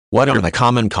What are the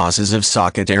common causes of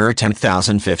socket error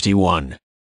 10051?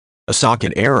 A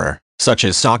socket error, such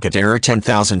as socket error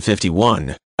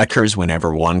 10051, occurs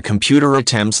whenever one computer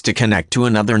attempts to connect to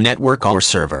another network or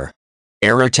server.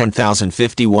 Error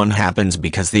 10051 happens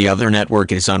because the other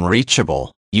network is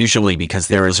unreachable, usually because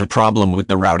there is a problem with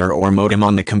the router or modem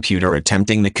on the computer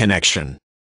attempting the connection.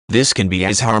 This can be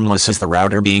as harmless as the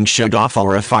router being shut off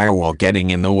or a firewall getting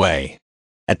in the way.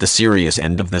 At the serious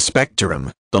end of the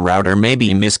spectrum, the router may be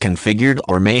misconfigured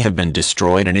or may have been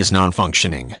destroyed and is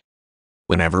non-functioning.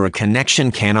 Whenever a connection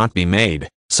cannot be made,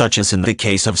 such as in the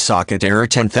case of socket error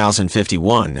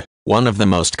 10051, one of the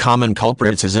most common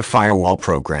culprits is a firewall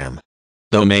program.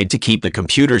 Though made to keep the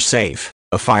computer safe,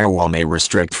 a firewall may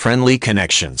restrict friendly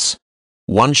connections.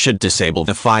 One should disable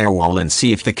the firewall and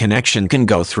see if the connection can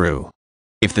go through.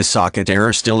 If the socket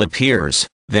error still appears,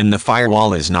 then the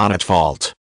firewall is not at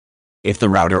fault. If the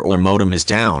router or modem is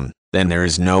down, then there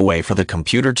is no way for the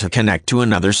computer to connect to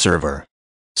another server.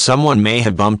 Someone may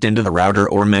have bumped into the router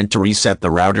or meant to reset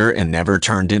the router and never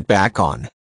turned it back on.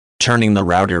 Turning the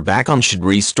router back on should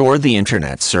restore the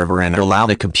internet server and allow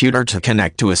the computer to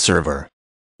connect to a server.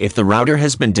 If the router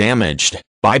has been damaged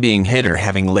by being hit or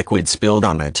having liquid spilled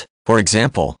on it, for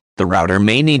example, the router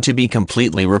may need to be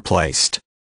completely replaced.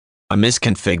 A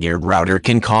misconfigured router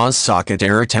can cause socket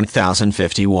error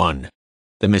 10051.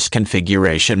 The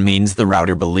misconfiguration means the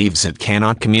router believes it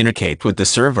cannot communicate with the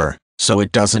server, so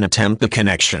it doesn't attempt the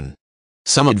connection.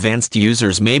 Some advanced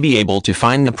users may be able to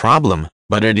find the problem,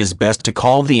 but it is best to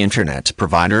call the internet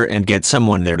provider and get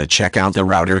someone there to check out the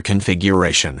router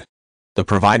configuration. The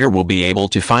provider will be able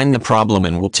to find the problem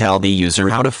and will tell the user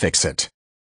how to fix it.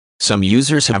 Some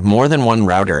users have more than one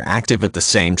router active at the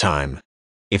same time.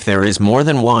 If there is more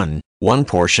than one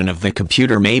portion of the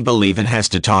computer may believe it has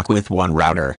to talk with one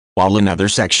router, while another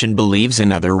section believes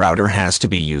another router has to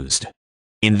be used.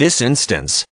 In this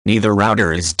instance, neither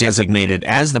router is designated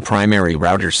as the primary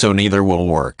router, so neither will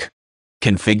work.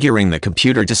 Configuring the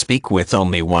computer to speak with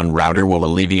only one router will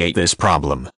alleviate this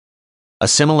problem. A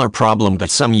similar problem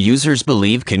that some users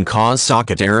believe can cause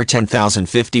socket error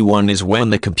 10051 is when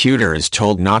the computer is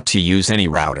told not to use any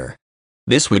router.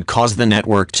 This would cause the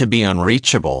network to be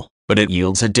unreachable, but it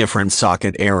yields a different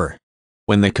socket error.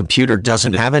 When the computer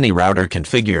doesn't have any router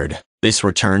configured, this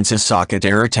returns a socket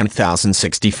error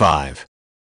 10065.